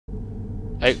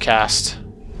Outcast.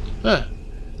 Huh.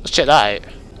 Let's check that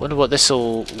out. Wonder what this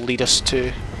will lead us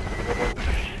to.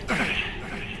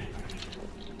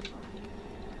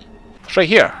 It's right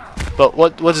here. But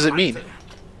what does it mean?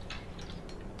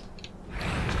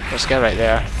 Let's get right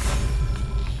there.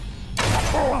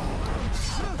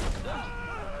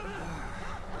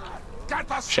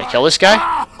 Should I kill this guy?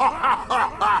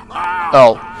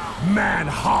 Oh.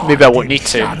 Maybe I won't need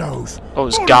to. Oh,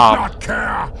 it's Gar.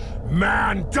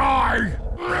 Man, die!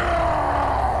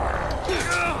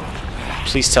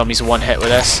 Please tell me he's one hit with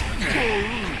this.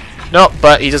 No,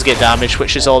 but he does get damage,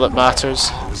 which is all that matters.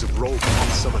 There's a roll on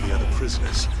some of the other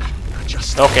prisoners.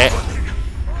 Just okay.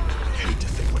 Hate to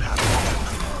think what happened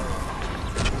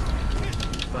to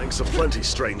them. Thanks aplenty,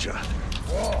 stranger.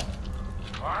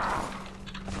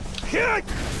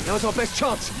 Now's our best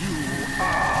chance. You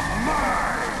are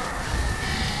mine.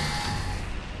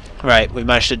 Right, we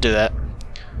managed to do it.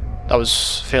 That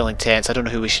was fairly intense. I don't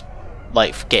know who we should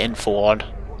like get info on.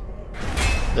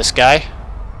 This guy?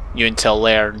 New intel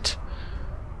learned.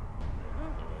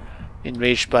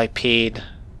 Enraged by pain.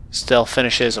 Still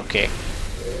finishes. Okay.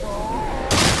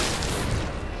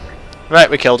 Right,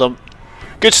 we killed him.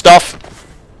 Good stuff.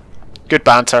 Good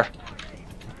banter.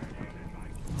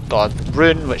 Got a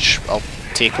rune, which I'll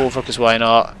take over because why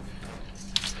not?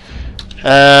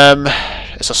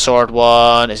 It's a sword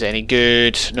one. Is it any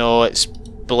good? No, it's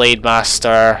Blade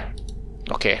Master.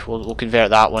 Okay, we'll convert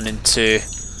that one into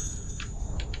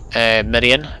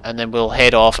Miriam, and then we'll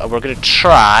head off, and we're gonna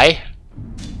try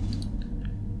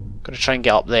and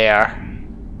get up there.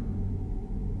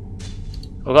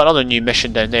 We've got another new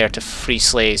mission down there to free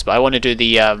slaves, but I want to do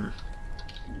the I want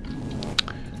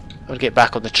to get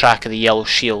back on the track of the yellow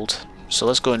shield. So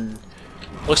let's go and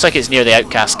looks like it's near the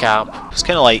outcast camp. It's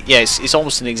kind of like, yeah, it's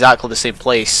almost in exactly the same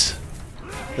place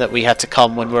that we had to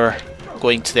come when we're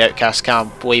going to the outcast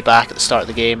camp way back at the start of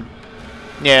the game.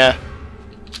 Yeah.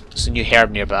 There's a new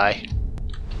herb nearby.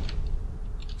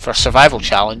 For a survival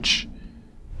challenge,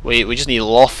 we just need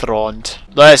Lothrond.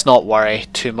 Let's not worry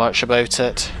too much about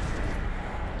it.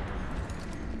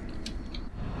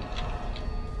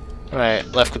 Right,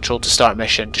 left control to start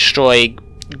mission. Destroy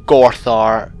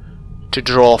Gorthar to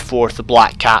draw forth the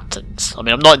Black Captains. I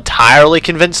mean, I'm not entirely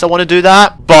convinced I want to do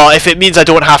that, but if it means I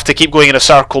don't have to keep going in a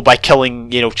circle by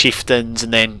killing, you know, chieftains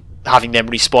and then having them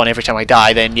respawn every time I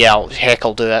die, then yeah, heck,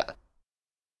 I'll do it.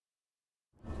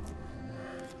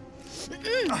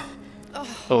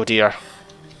 Oh dear.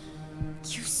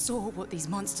 You saw what these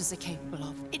monsters are capable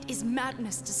of. It is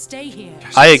madness to stay here.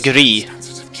 I agree.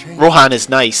 Rohan is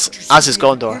nice, as is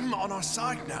Gondor. On our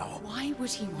side now. Why would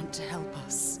he want to help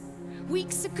us?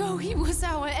 Weeks ago, he was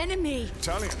our enemy.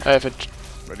 Tallion, I have a...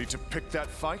 ready to pick that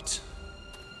fight?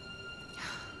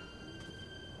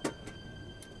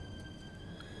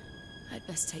 I'd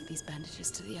best take these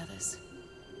bandages to the others.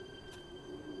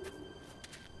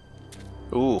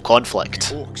 Ooh, conflict.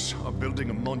 The orcs are building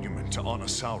a monument to honor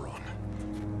Sauron.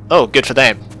 Oh, good for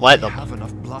them. Let They them. have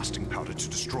enough blasting powder to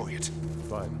destroy it.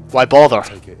 Fine. Why bother?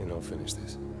 Take it and I'll finish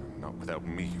this. Not without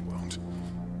me, you won't.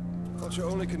 Thought your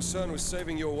only concern was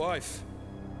saving your wife.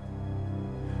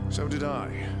 So did I.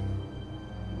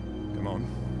 Come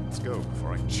on, let's go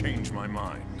before I change my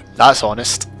mind. That's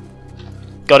honest.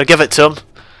 Gotta give it to him.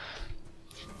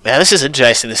 Yeah, this is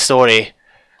interesting, this story.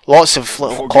 Lots of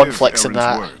little Forgive conflicts in Erin's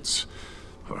that. words.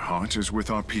 Her heart is with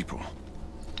our people.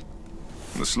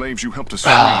 The slaves you helped us So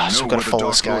free we've know gotta where the follow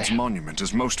this Dark Lord's guy. monument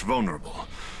is most vulnerable.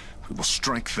 We will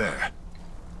strike there.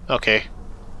 Okay.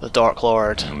 The Dark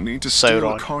Lord. We'll need to steal a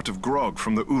Sauron. cart of grog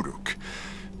from the Uruk.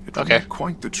 It will Okay. be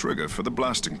quite the trigger for the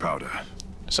blasting powder.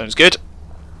 Sounds good.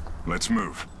 Let's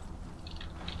move.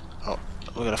 Oh,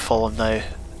 we're gonna follow him now.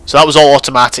 So that was all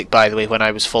automatic, by the way, when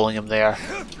I was following him there.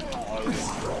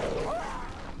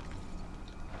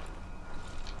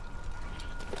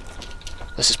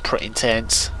 This is pretty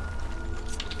intense.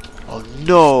 Oh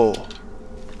no!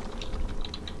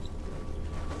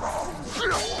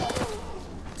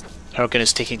 Hergen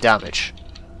is taking damage.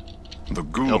 The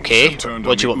ghouls Okay, have turned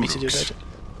what do you on want the me to do Uruks. about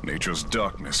it? Nature's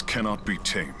darkness cannot be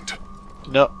tamed.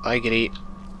 No, I agree.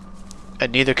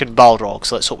 And neither can Balrog,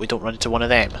 so let's hope we don't run into one of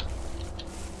them.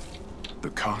 The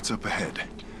cart's up ahead.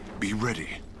 Be ready.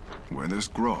 Where there's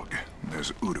grog,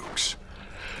 there's Uruks.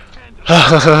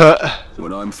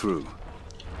 When I'm through,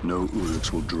 no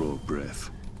Uruks will draw breath.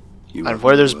 You And have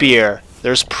where my there's word. beer,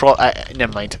 there's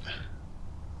never mind.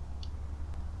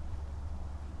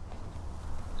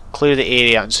 Clear the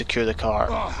area and secure the car.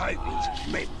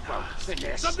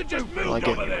 Something just moved Like it.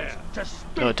 over there.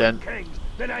 No, it didn't. King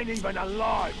that ain't even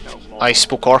alive no more. I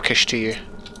spoke Orcish to you.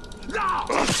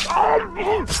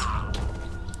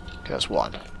 Okay, that's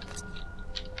one.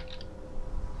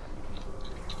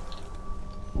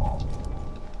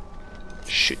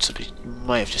 shoots a bit.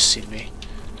 Might have just seen me.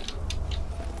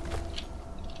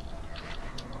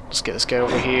 Let's get this guy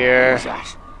over here.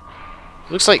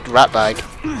 Looks like Ratbag.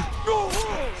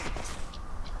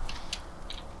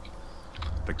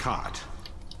 The cart,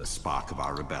 the spark of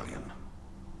our rebellion.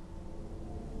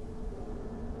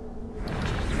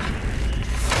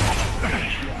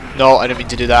 No, I didn't mean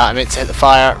to do that. I meant to hit the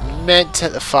fire. Meant to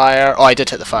hit the fire. Oh, I did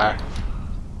hit the fire.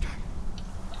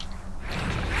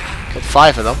 Got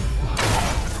 5 of them.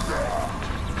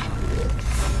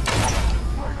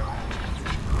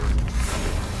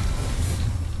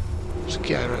 There's a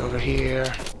guy right over here.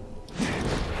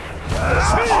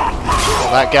 Oh,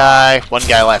 that guy. One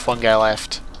guy left, one guy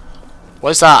left.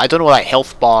 What is that? I don't know what that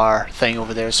health bar thing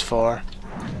over there is for.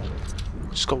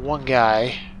 Just got one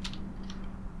guy.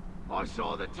 I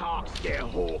saw the Tark scare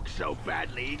Hawk so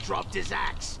badly he dropped his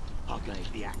axe. I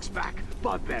gave the axe back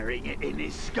by burying it in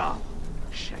his skull.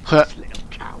 Shameless little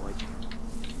coward.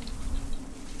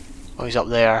 Oh, he's up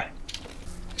there.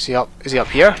 Is he up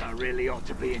here? I really ought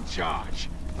to be in charge.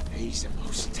 He's the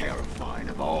most terrifying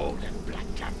of all them black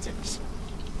captains.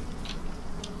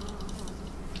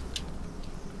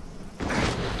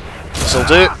 This'll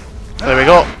do. There we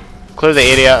go. Clear the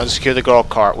area and secure the gore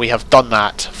cart. We have done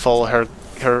that. Follow her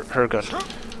gun.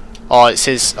 Oh, it's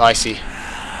his. Oh, I see.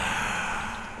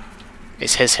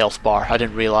 It's his health bar. I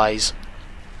didn't realise.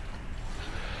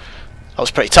 That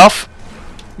was pretty tough,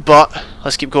 but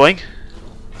let's keep going.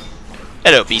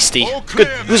 Hello, beastie. Good.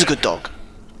 Who's a good dog?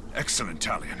 Excellent,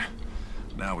 Tallion.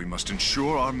 Now we must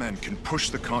ensure our men can push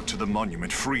the cart to the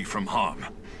monument free from harm.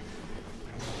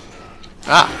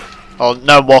 Ah. Oh,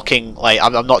 now I'm walking. Like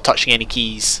I'm not touching any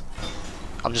keys.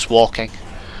 I'm just walking.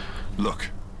 Look,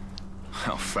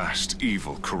 how fast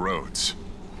evil corrodes.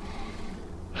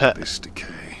 This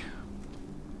decay.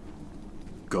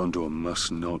 Gondor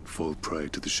must not fall prey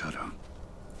to the shadow.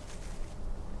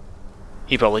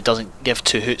 He probably doesn't give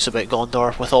 2 hoots about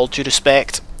Gondor, with all due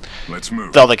respect. Let's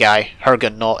move. The other guy,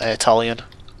 Hergen, not Tallion.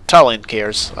 Tallion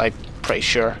cares, I'm pretty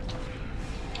sure.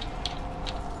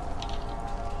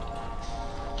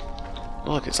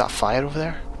 Oh, look, it's that fire over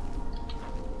there.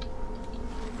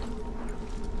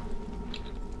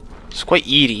 It's quite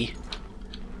eerie.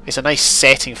 It's a nice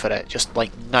setting for it, just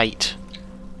like night.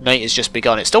 Night has just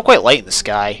begun. It's still quite light in the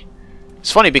sky.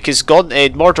 It's funny because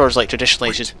Mordor's like traditionally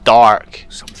it's just dark.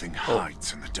 Something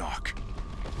hides in the dark.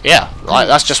 Yeah,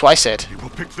 that's just what I said. It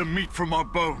will pick the meat from our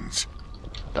bones.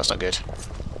 That's not good.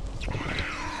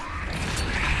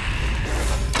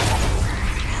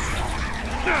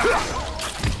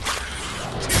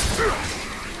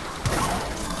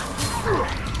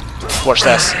 Watch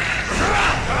this.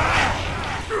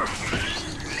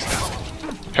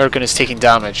 Hergen is taking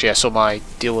damage, yeah, so am I.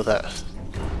 Deal with it.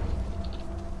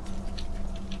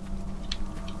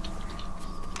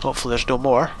 Hopefully there's no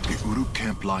more. The Uruk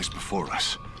camp lies before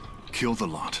us. Kill the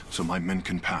lot so my men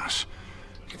can pass.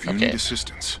 If you need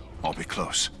assistance, I'll be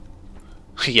close.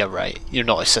 Yeah, right. You're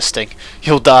not assisting.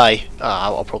 You'll die.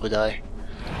 I'll probably die.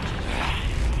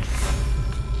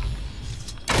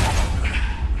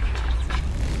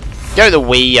 Get out of the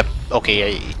way, you... Okay,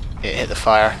 yeah, it hit the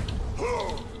fire.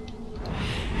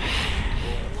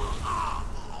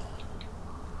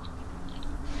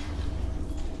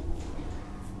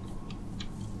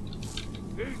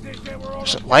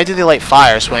 So why do they light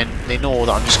fires when they know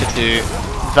that I'm just going to do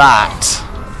that?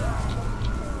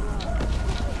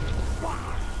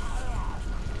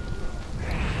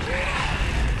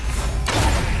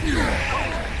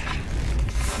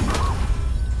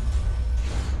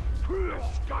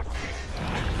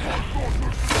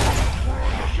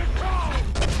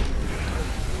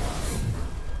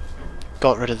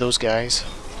 Got rid of those guys.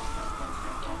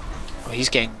 Oh, he's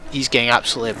getting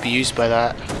absolutely abused by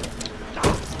that.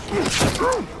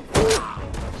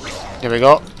 There we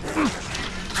go.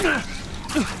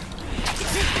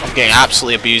 I'm getting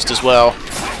absolutely abused as well.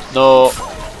 No.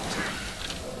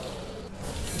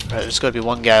 Right, there's got to be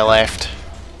one guy left.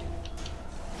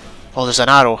 Oh, there's an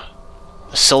arrow.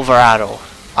 A silver arrow.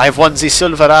 I have won the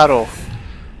silver arrow.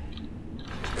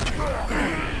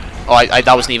 Oh,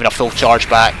 that wasn't even a full charge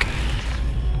back.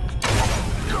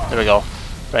 There we go.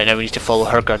 Right, now we need to follow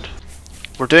Hergen.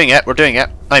 We're doing it, we're doing it.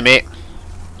 Hi, mate.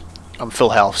 I'm full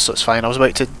health, so it's fine. I was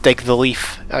about to dig the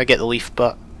leaf. I get the leaf,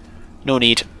 but no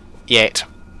need yet.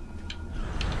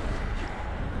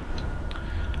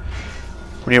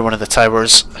 We're near one of the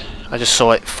towers. I just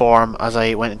saw it form as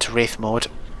I went into Wraith mode.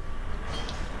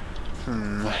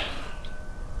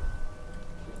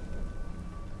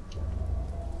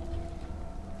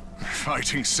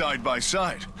 Fighting side by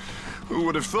side. Who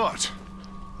would have thought?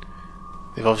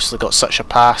 They've obviously got such a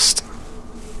past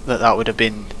that would have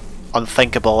been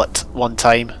unthinkable at one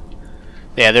time.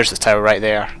 Yeah, there's the tower right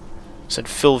there. It's in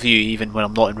full view even when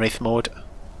I'm not in Wraith mode.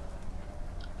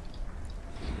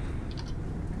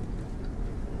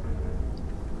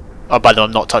 Oh, by the way,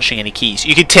 I'm not touching any keys.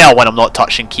 You can tell when I'm not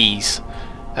touching keys,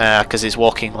 because it's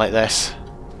walking like this.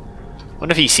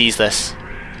 Wonder if he sees this.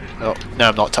 Oh, no,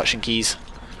 I'm not touching keys.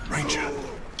 Ranger,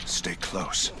 stay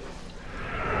close.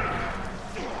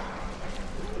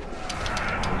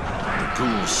 The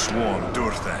ghouls swarm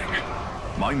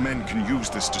Durthang. My men can use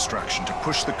this distraction to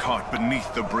push the cart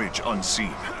beneath the bridge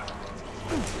unseen.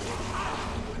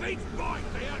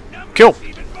 Cool.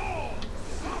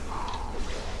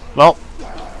 Well,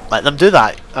 let them do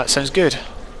that. That sounds good.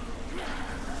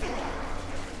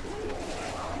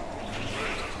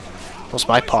 What's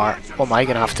my part? What am I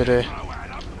going to have to do?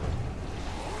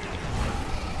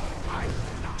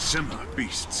 Simmer,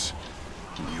 beasts.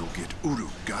 You'll get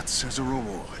Uruk guts as a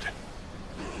reward.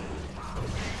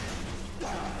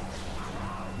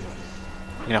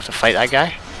 I'm gonna have to fight that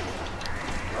guy.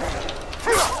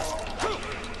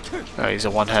 Oh, he's a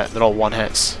one hit. They're all one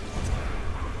hits.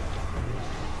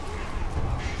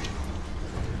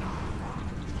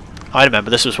 I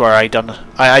remember this was where I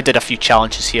did a few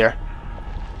challenges here.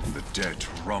 The dead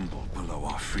rumble below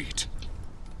our feet.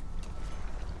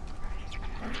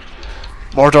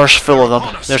 Mordor's full of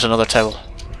them. There's another towel.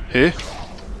 Who?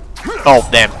 Oh,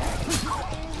 them.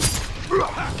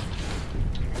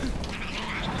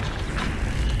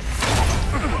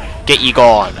 Get you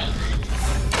gone.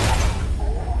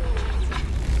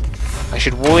 I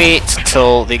should wait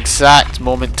till the exact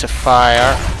moment to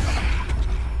fire.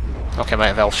 Okay, I might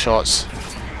have elf shots.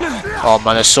 Oh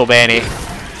man, there's so many.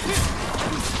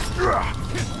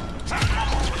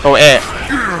 Oh,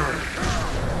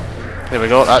 there we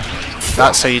go.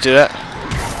 That's how you do it.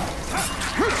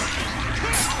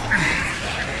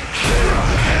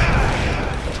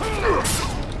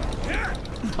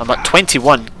 I'm at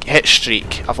 21 hit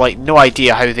streak. I've like no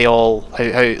idea how they all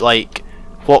how like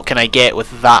what can I get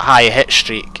with that high hit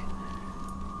streak.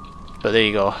 But there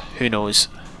you go. Who knows?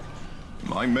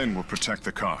 My men will protect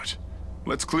the cart.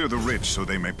 Let's clear the ridge so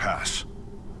they may pass.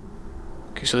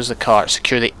 Okay, so there's the cart.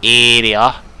 Secure the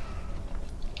area.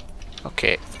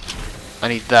 Okay. I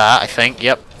need that, I think.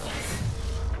 Yep.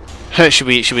 should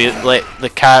we let the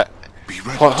cat?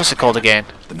 What's it called again?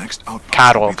 The next outpost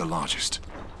Carol. will be the largest.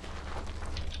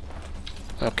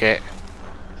 Okay.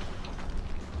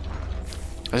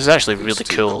 This is actually really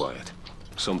cool. Quiet.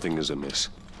 Something is amiss.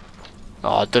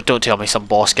 Oh, don't tell me some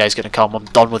boss guy's gonna come. I'm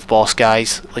done with boss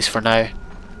guys, at least for now.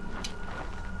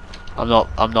 I'm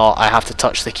not. I have to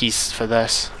touch the keys for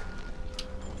this.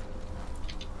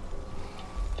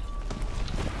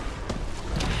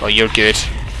 Oh, you're good.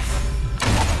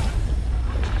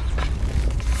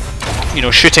 You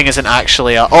know, shooting isn't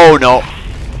actually a... Oh, no!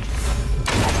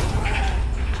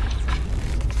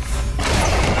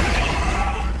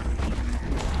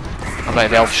 I might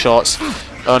have elf shots.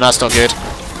 Oh, that's not good.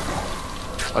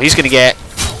 Oh, he's gonna get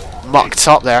mucked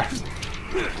up there.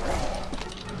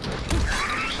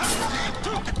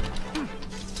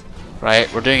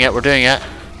 Right, we're doing it, we're doing it.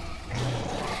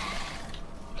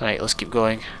 Right, let's keep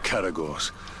going.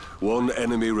 Caragors. One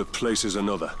enemy replaces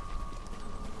another.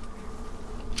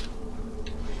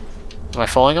 Am I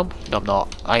following him? No, I'm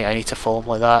not. I need to follow him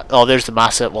like that. Oh, there's the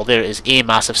massive... Well, there is a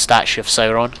massive statue of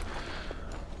Sauron.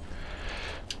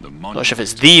 Not sure if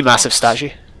it's the massive statue.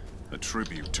 A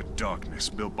tribute to darkness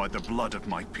built by the blood of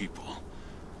my people.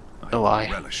 Oh, I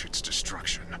aye. relish its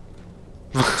destruction.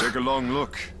 Take a long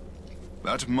look.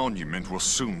 That monument will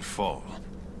soon fall.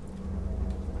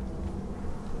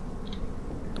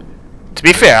 To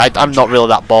be fair, I'm not really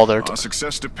that bothered. Our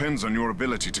success depends on your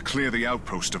ability to clear the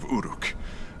outpost of Uruk.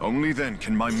 Only then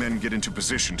can my men get into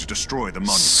position to destroy the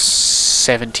monument.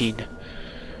 17.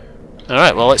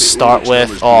 Alright, well let's start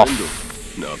with... Oh,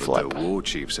 now that flip. the war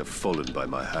chiefs have fallen by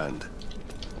my hand.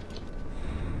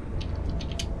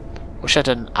 Wish I had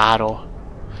an arrow.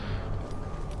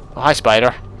 Oh, hi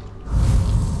spider.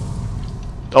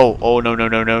 Oh, no, no,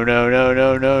 no, no, no, no,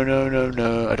 no, no, no, no,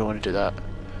 no. I don't want to do that.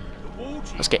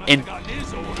 Let's get in.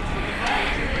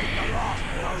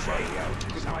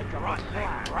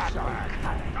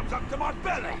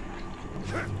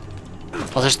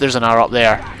 Oh, there's an arrow up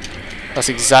there. That's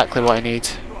exactly what I need.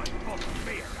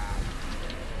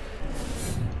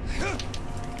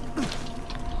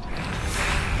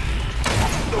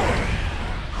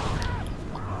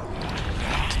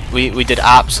 We did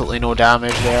absolutely no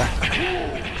damage there.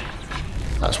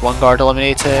 That's one guard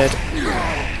eliminated.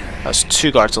 That's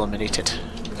two guards eliminated.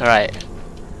 Alright.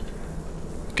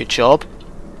 Good job.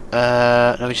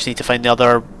 Now we just need to find the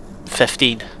other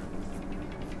 15.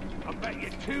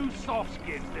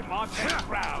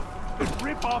 crown. Just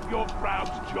rip off your crown's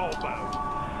jawbone.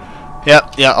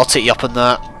 Yeah, I'll take you up on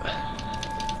that.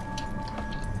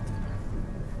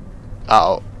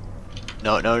 Uh oh.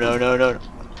 No. Tell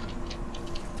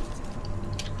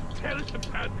us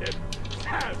about them.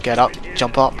 Get up,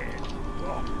 jump up.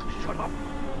 Shut up.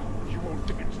 You won't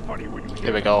think it's funny when you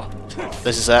There we go.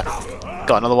 This is it.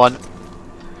 Got another one.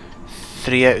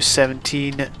 3 out of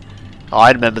 17. Oh,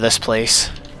 I remember this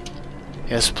place.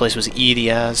 Yeah, this place was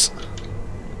eerie as.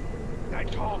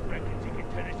 that talk record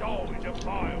ticket is all in the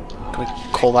file. Can we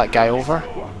call that guy over?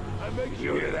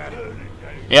 You hear that?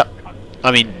 Yep.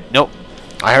 I mean, nope.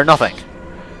 I heard nothing.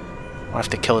 I'll have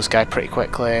to kill this guy pretty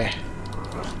quickly.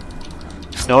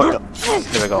 No.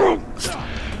 There we go.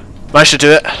 Managed to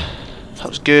do it. That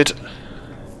was good.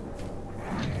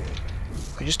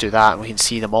 We just do that and we can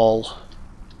see them all.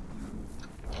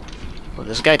 Well,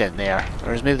 there's a guy down there.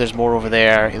 Or maybe there's more over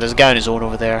there. Yeah, there's a guy on his own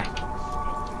over there.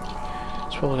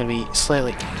 It's probably going to be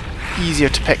slightly easier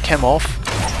to pick him off.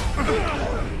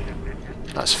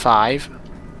 That's 5.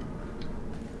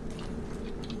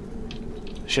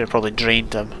 Should have probably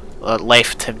drained him.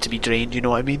 Left him to be drained, you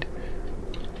know what I mean?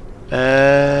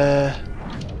 I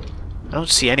don't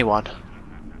see anyone.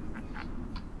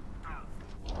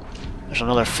 There's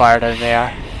another fire down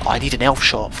there. Oh, I need an elf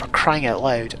shot for crying out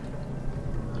loud.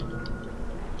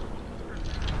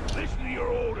 Listen to your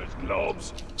orders,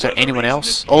 globs. Is there anyone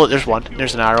else? Oh look, there's one.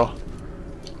 There's an arrow.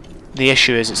 The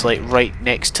issue is it's like right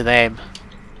next to them.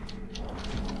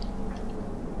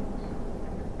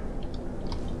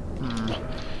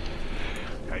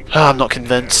 I'm not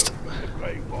convinced.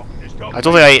 I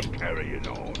don't think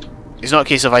it's not a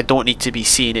case of I don't need to be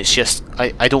seen, it's just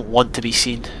I don't want to be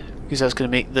seen. Because that's going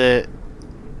to make the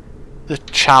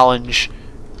challenge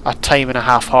a time and a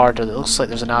half harder. It looks like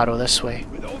there's an arrow this way.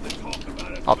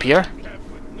 Up here?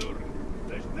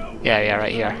 Yeah,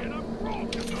 right here.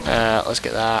 Let's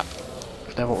get that.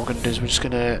 Now what we're going to do is we're just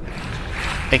going to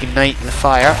ignite the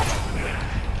fire.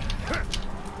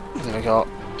 There we go.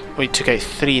 We took out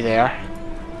 3 there.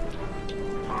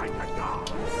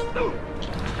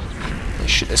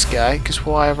 Let's shoot this guy, because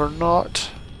why ever not?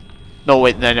 No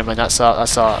wait, no, never mind, that's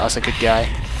a good guy.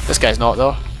 This guy's not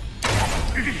though.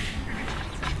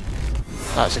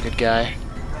 That's a good guy.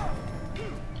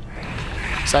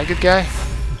 Is that a good guy?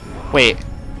 Wait.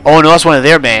 Oh no, that's one of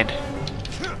their men.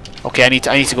 Okay, I need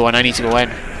to go in, I need to go in.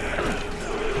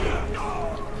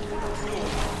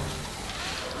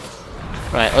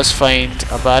 Right, let's find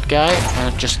a bad guy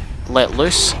and just let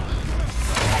loose.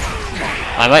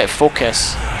 I might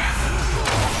focus.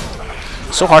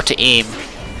 So hard to aim.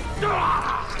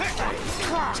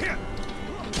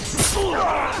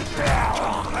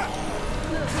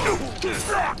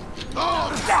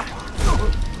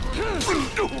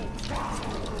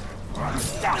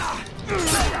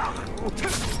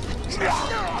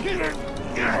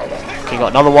 Okay,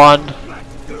 got another one.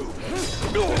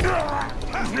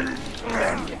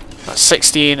 That's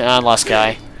 16 and last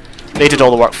guy. They did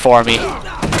all the work for me.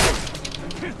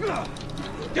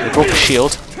 They broke the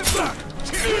shield.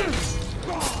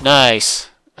 Nice.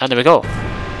 And there we go.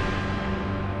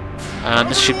 And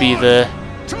this should be the...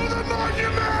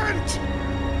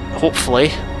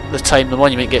 hopefully, the time the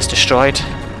monument gets destroyed.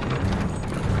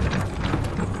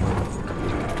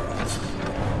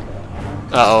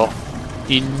 Uh-oh.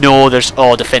 You know there's...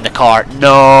 oh, defend the cart.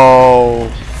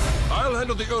 No! I'll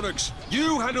handle the eunuchs.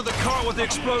 You handle the cart with the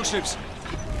explosives.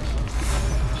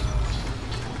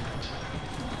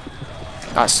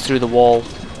 That's through the wall.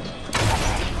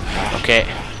 Okay.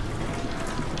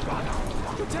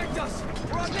 Protect us.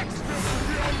 We're on next.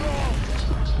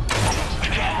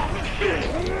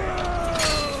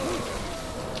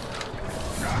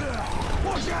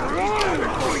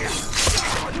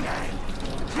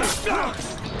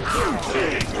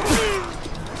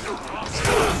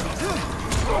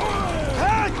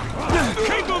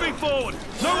 Keep moving forward.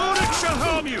 No eunuch shall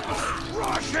harm you.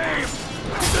 Rush him.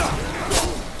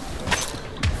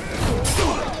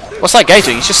 What's that guy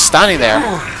doing? He's just standing there.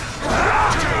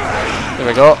 There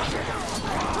we go.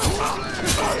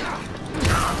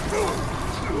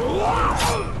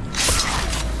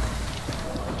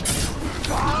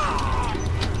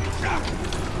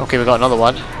 Okay, we got another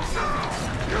one.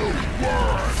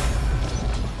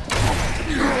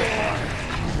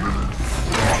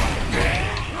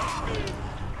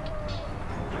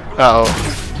 Uh-oh.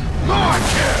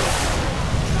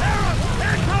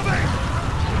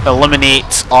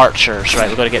 Eliminate archers. Right,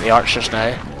 we've got to get the archers now.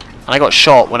 And I got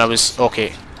shot when I was...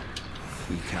 okay.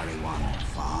 We carry one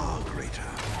far greater.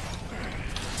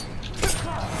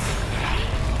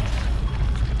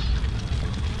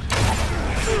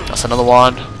 That's another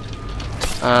one.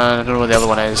 And I don't know where the other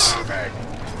one is.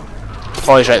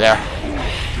 Oh, he's right there.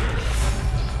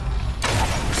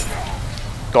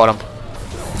 Got him.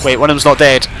 Wait, one of them's not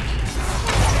dead.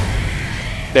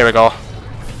 There we go.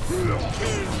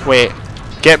 Wait.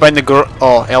 Get behind the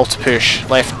oh, L to push.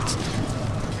 Left.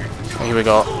 Oh, here we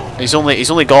go. He's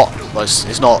only got, well,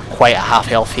 it's not quite at half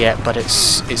health yet, but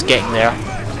it's getting there.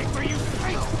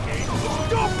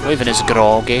 Not even as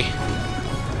groggy.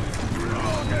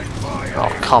 Oh,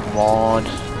 come on.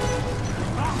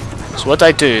 So what do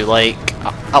I do? Like,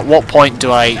 at what point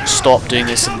do I stop doing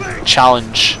this and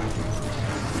challenge?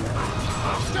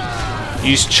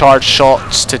 Use charge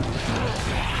shots to...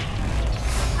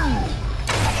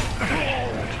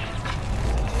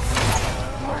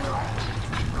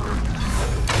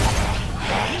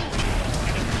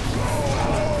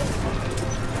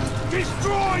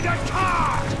 Destroy the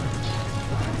car!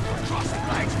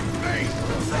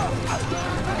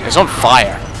 It's on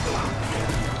fire.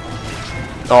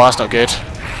 Oh, that's not good.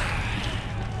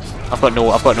 I've got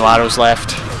no arrows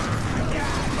left.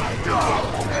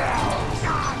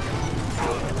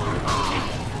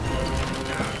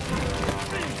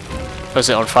 Was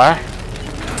it on fire?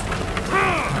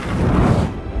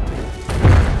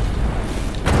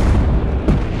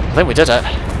 I think we did it.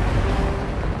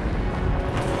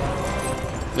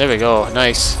 There we go,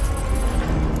 nice.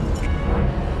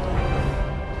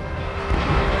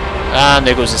 And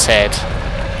there goes his head.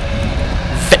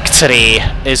 Victory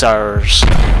is ours.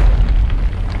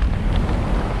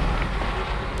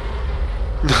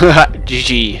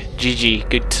 GG, GG,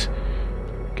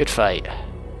 good fight.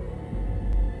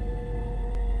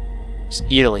 It's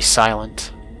eerily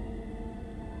silent.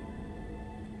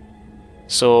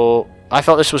 So I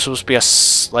thought this was supposed to be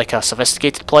like a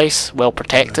sophisticated place, well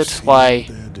protected. Why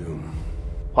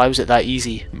was it that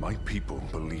easy? My people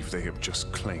believe they have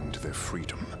just claimed their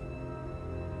freedom.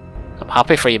 I'm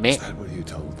happy for you, mate. Is that what you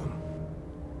told them?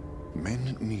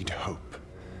 Men need hope.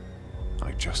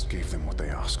 I just gave them what they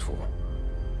asked for.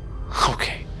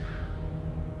 Okay.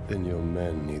 Then your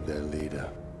men need their leader.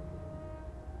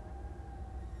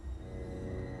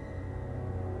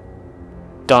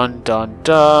 Dun dun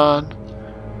dun.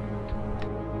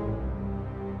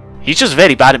 He's just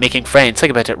very bad at making friends.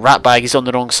 Think about it. Ratbag is on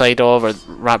the wrong side of, or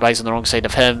Ratbag's on the wrong side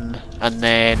of him, and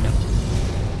then...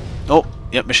 Oh,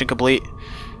 yep, mission complete.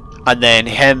 And then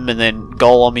him, and then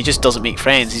Gollum. He just doesn't make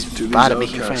friends. He's To bad these at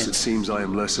making outcasts, friends. it seems I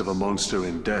am less of a monster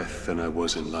in death than I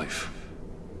was in life.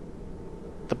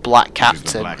 The Black It is the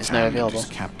Captain Black is now Hand and available. his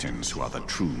captains who are the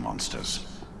true monsters.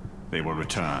 They will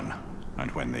return,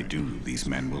 and when they do, these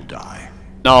men will die.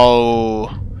 No.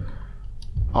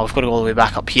 Oh, we've got to go all the way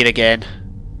back up here again.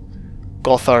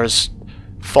 Gothar's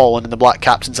fallen and the Black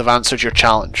Captains have answered your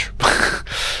challenge.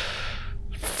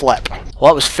 Flip. Well,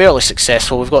 that was fairly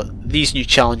successful. We've got these new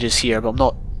challenges here, but I'm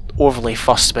not overly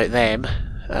fussed about them.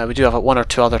 We do have one or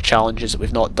two other challenges that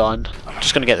we've not done. I'm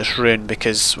just going to get this rune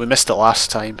because we missed it last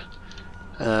time.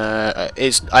 I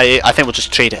think we'll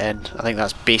just trade it in. I think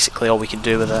that's basically all we can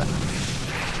do with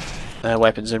it.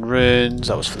 Weapons and runes,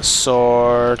 that was for the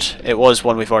sword. It was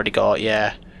one we've already got,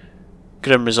 yeah.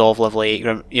 Grim Resolve level 8,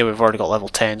 yeah, we've already got level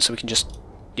 10, so we can just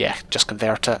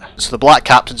convert it. So the Black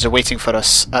Captains are waiting for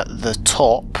us at the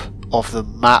top of the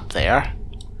map there.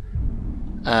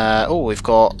 Oh, we've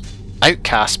got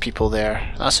outcast people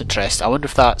there. That's interesting. I wonder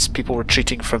if that's people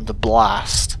retreating from the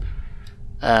blast.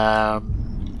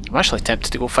 I'm actually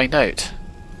tempted to go find out.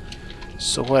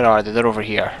 So where are they? They're over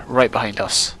here, right behind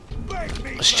us.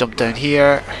 Let's jump down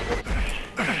here.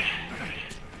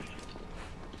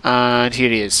 And here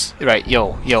he is. Right,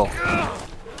 yo.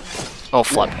 Oh,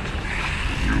 flip.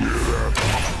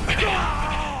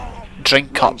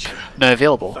 Drink cup now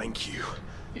available. Thank you.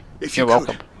 If You're you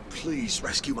welcome. could, please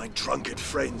rescue my drunken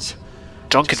friends.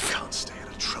 Drunken Just can't stay out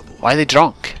of trouble. Why are they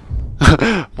drunk?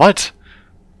 What?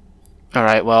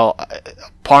 Alright, well,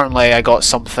 apparently I got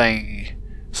something...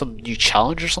 some new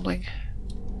challenge or something?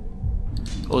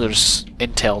 Oh, there's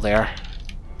intel there.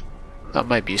 That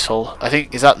might be useful. I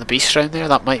think, is that the beast around there?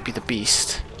 That might be the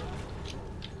beast.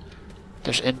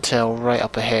 There's intel right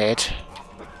up ahead.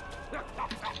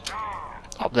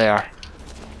 Up there.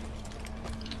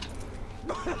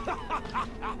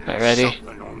 Right, ready?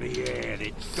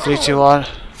 3, 2, 1.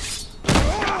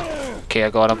 Okay, I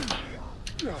got him.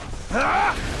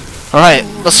 Alright,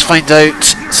 let's find out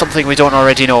something we don't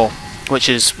already know. Which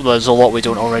is, there's a lot we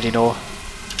don't already know.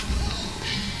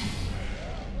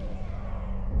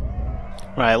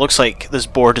 Right, it looks like this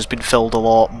board has been filled a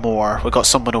lot more. We've got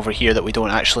someone over here that we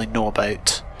don't actually know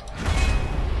about.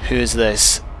 Who is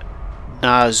this?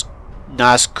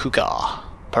 Nazkuga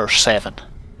per 7.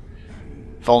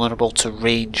 Vulnerable to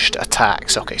ranged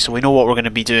attacks. Okay, so we know what we're going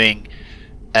to be doing.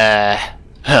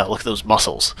 Look at those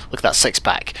muscles. Look at that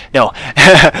six-pack. No.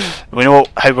 We know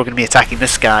how we're going to be attacking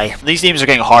this guy. These names are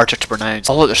getting harder to pronounce.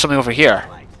 Oh look, there's something over here.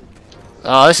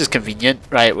 Oh, this is convenient.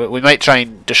 Right, we might try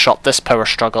and disrupt this power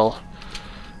struggle.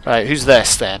 Right, who's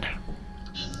this then?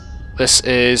 This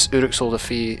is Uruk's old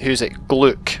defeat. Who's it?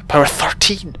 Gluck. Power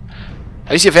 13!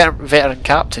 How's he a veteran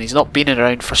captain? He's not been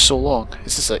around for so long.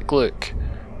 Is this it? Gluck.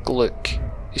 Gluck.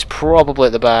 He's probably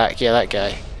at the back. Yeah, that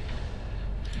guy.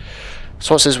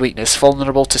 So what's his weakness?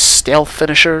 Vulnerable to stealth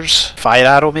finishers? Fire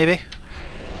arrow maybe?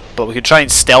 But we could try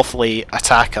and stealthily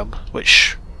attack him,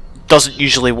 which doesn't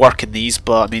usually work in these,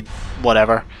 but I mean,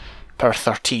 whatever. Power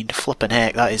 13. Flippin'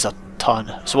 heck, that is a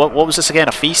ton. So what was this again?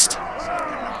 A feast?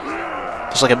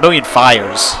 There's like a million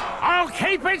fires. I'll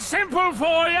keep it simple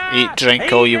for you. Eat,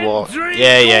 drink all you want.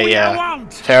 Yeah.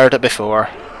 Heard it before.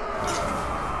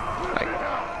 Right.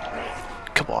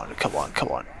 Come on.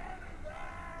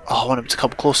 Oh, I want him to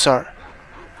come closer.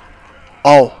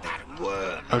 Oh.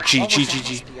 Oh, G.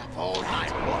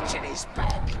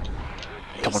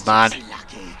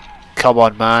 Come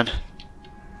on, man.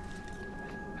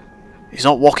 He's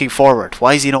not walking forward.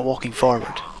 Why is he not walking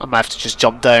forward? I might have to just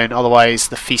jump down, otherwise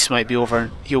the feast might be over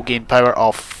and he'll gain power.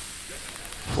 Oh,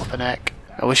 flippin' heck.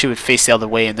 I wish he would face the other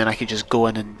way and then I could just go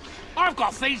in and... I've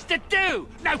got things to do.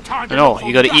 No time to... I know,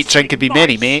 you gotta eat, drink and be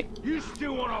merry, mate. You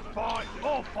still wanna fight?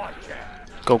 I'll fight you.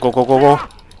 Go.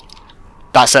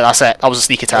 That's it. That was a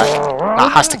sneak attack.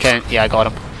 That has to count. Yeah, I got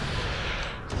him.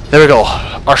 There we go.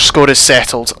 Our score is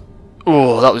settled.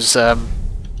 Oh, that was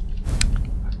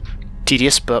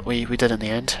tedious, but we did in the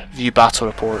end. View battle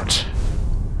report.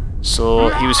 So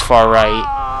he was far right.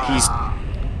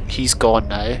 He's gone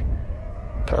now.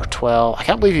 Power 12. I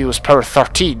can't believe he was power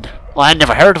 13. Well, I'd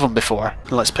never heard of him before.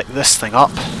 Let's pick this thing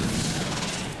up.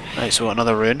 Right, so we got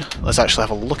another rune. Let's actually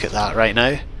have a look at that right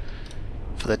now.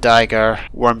 For the dagger,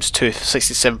 Worm's Tooth,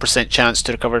 67% chance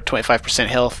to recover 25%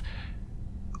 health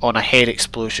on a head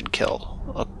explosion kill.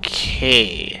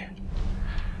 Okay.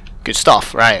 Good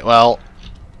stuff. Right, well,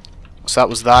 so that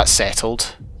was that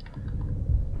settled.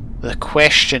 The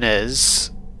question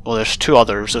is, well, there's two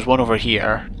others. There's one over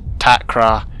here,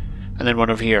 Takra, and then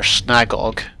one over here,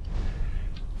 Snagog.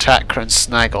 Takra and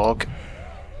Snagog.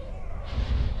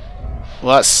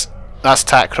 Well, that's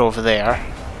Takra over there.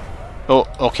 Oh,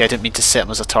 okay, I didn't mean to set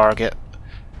him as a target.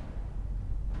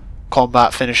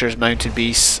 Combat finishers, mountain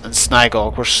beasts, and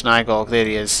Snagog. Where's Snagog? There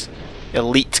he is.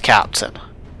 Elite captain.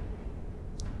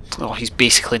 Oh, he's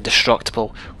basically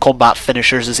indestructible. Combat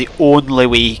finishers is the only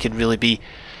way he can really be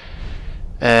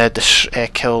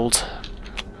killed.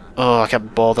 Oh, I can't be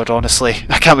bothered, honestly.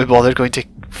 I can't be bothered going to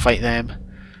fight them.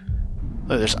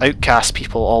 Look, there's outcast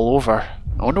people all over.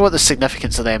 I wonder what the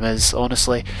significance of them is,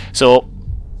 honestly. So,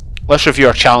 let's review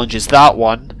our challenges. That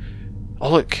one. Oh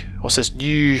look, what's this?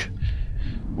 New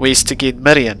ways to gain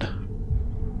Mirian.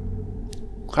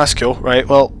 That's cool. Right,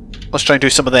 well, let's try and do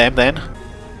some of them then.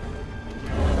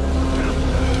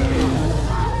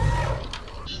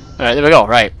 Alright, there we go.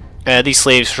 Right. These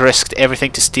slaves risked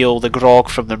everything to steal the grog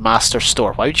from their master's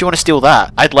store. Why would you want to steal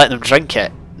that? I'd let them drink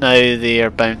it. Now they are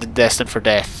bound and destined for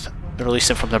death. Release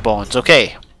them from their bonds.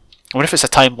 Okay. I wonder if it's a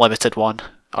time limited one.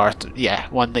 Or, yeah,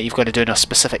 one that you've got to do in a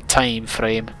specific time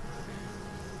frame.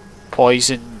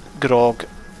 Poison, grog,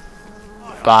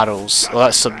 barrels. Well,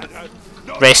 that's some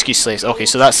rescue slaves. Okay,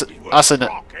 so that's in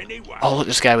it. Oh, look,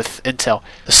 this guy with intel.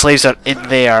 The slaves are in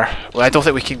there. Well, I don't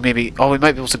think we can maybe... Oh, we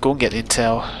might be able to go and get the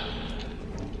intel.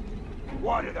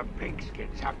 Why do the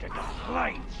pigskins have to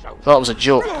complain so? I thought that was a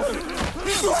joke.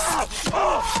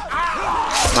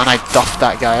 Man, I duffed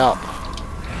that guy up.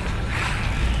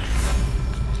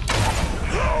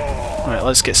 Alright,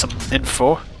 let's get some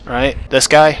info. Right, this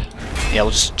guy? Yeah,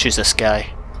 we'll just choose this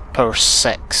guy. Power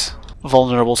 6.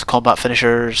 Vulnerable to combat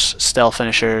finishers, stealth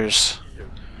finishers.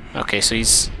 Okay, so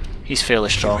he's fairly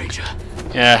strong.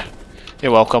 Yeah,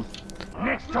 you're welcome.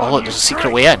 Oh look, there's a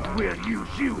secret way in.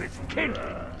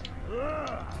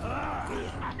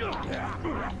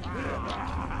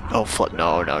 Oh flip,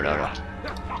 no.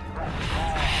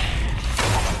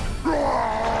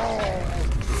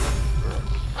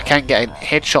 I can't get a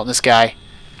headshot on this guy.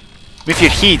 With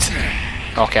your heat.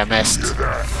 Okay, I missed.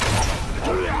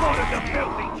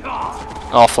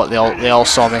 Oh flip, they all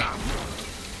saw me.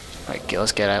 Right,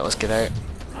 let's get out.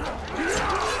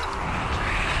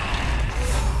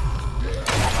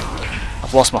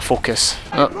 I've lost my focus.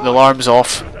 Oh, the alarm's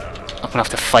off. I'm gonna have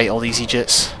to fight all these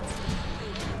Egypts.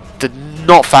 Did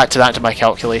not factor that into my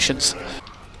calculations.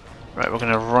 Right, we're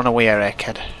gonna run away, I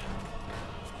reckon.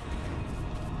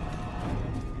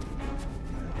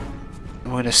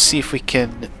 We're gonna see if we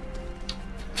can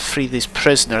free this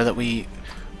prisoner that we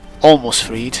almost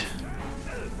freed.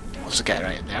 Let's just get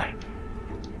right in there.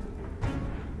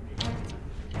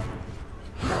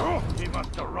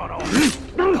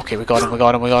 Okay, we got him, we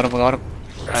got him, we got him, we got him.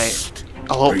 Right.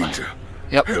 Hello.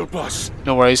 Yep. Help us.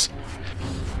 No worries.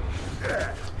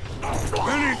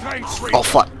 Oh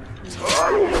fuck.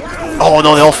 Oh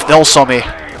no, they all saw me.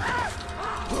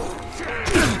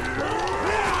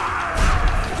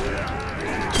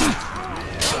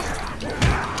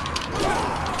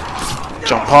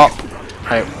 Jump up.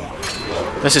 Right.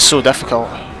 This is so difficult.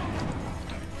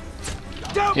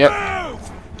 Yep.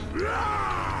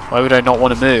 Why would I not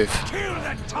want to move?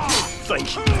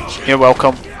 You're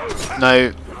welcome.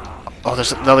 Now, oh,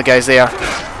 there's another guy's there.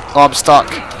 Oh, I'm stuck.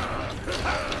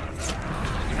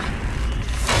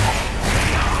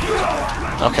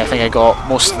 Okay, I think I got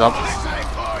most of them.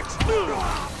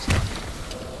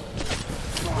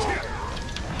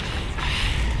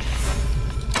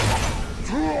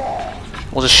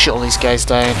 We'll just shoot all these guys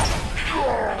down.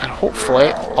 And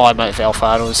hopefully... Oh, I'm out of elf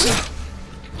arrows.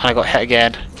 And I got hit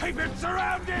again.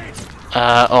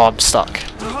 Oh, I'm stuck.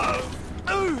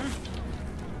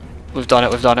 We've done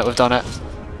it, we've done it, we've done it.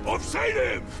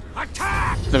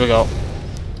 There we go.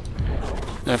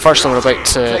 Now, firstly, we're about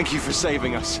to... Thank you for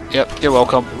saving us. Yep, you're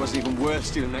welcome. It wasn't even worth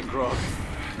stealing that grog.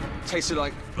 Tasted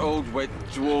like old wet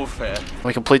dwarf fare.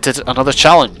 We completed another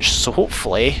challenge, so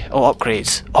hopefully... Oh,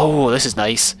 upgrades. Oh, this is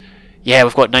nice. Yeah,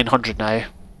 we've got 900 now.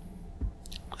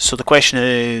 So the question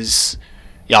is...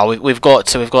 Yeah, we've got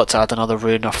to add another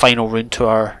rune, a final rune to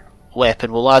our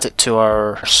weapon. We'll add it to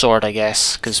our sword, I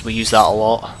guess, because we use that a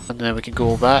lot. And then we can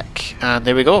go back, and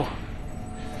there we go.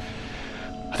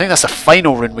 I think that's the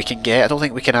final rune we can get. I don't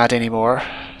think we can add any more.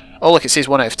 Oh look, it says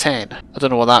 1 out of 10. I don't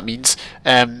know what that means.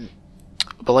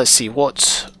 But let's see,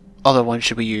 what other one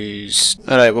should we use?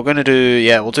 Alright, we're going to do...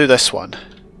 Yeah, we'll do this one.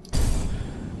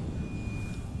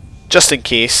 Just in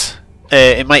case.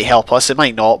 It might help us, it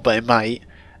might not, but it might.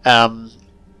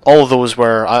 All of those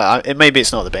were... maybe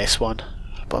it's not the best one,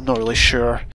 but I'm not really sure.